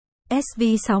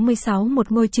sv66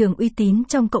 một ngôi trường uy tín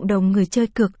trong cộng đồng người chơi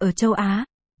cược ở châu Á.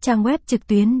 Trang web trực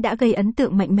tuyến đã gây ấn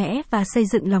tượng mạnh mẽ và xây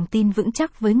dựng lòng tin vững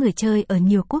chắc với người chơi ở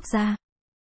nhiều quốc gia.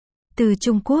 Từ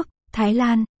Trung Quốc, Thái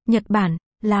Lan, Nhật Bản,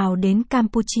 Lào đến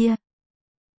Campuchia.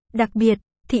 Đặc biệt,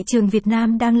 thị trường Việt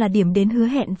Nam đang là điểm đến hứa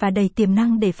hẹn và đầy tiềm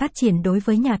năng để phát triển đối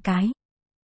với nhà cái.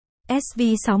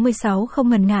 sv66 không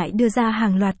ngần ngại đưa ra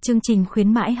hàng loạt chương trình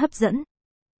khuyến mãi hấp dẫn.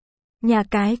 Nhà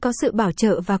cái có sự bảo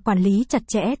trợ và quản lý chặt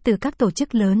chẽ từ các tổ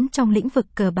chức lớn trong lĩnh vực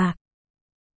cờ bạc.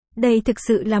 Đây thực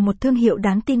sự là một thương hiệu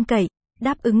đáng tin cậy,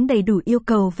 đáp ứng đầy đủ yêu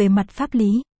cầu về mặt pháp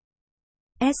lý.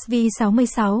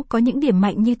 sv66 có những điểm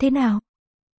mạnh như thế nào?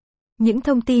 Những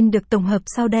thông tin được tổng hợp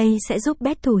sau đây sẽ giúp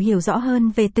bet thủ hiểu rõ hơn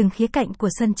về từng khía cạnh của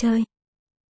sân chơi.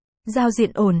 Giao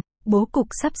diện ổn, bố cục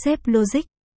sắp xếp logic.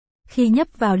 Khi nhấp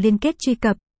vào liên kết truy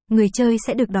cập, người chơi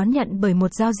sẽ được đón nhận bởi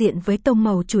một giao diện với tông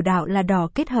màu chủ đạo là đỏ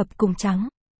kết hợp cùng trắng.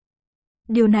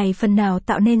 Điều này phần nào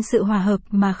tạo nên sự hòa hợp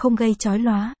mà không gây chói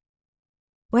lóa.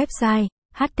 Website: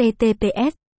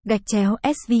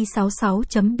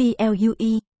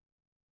 https://sv66.blue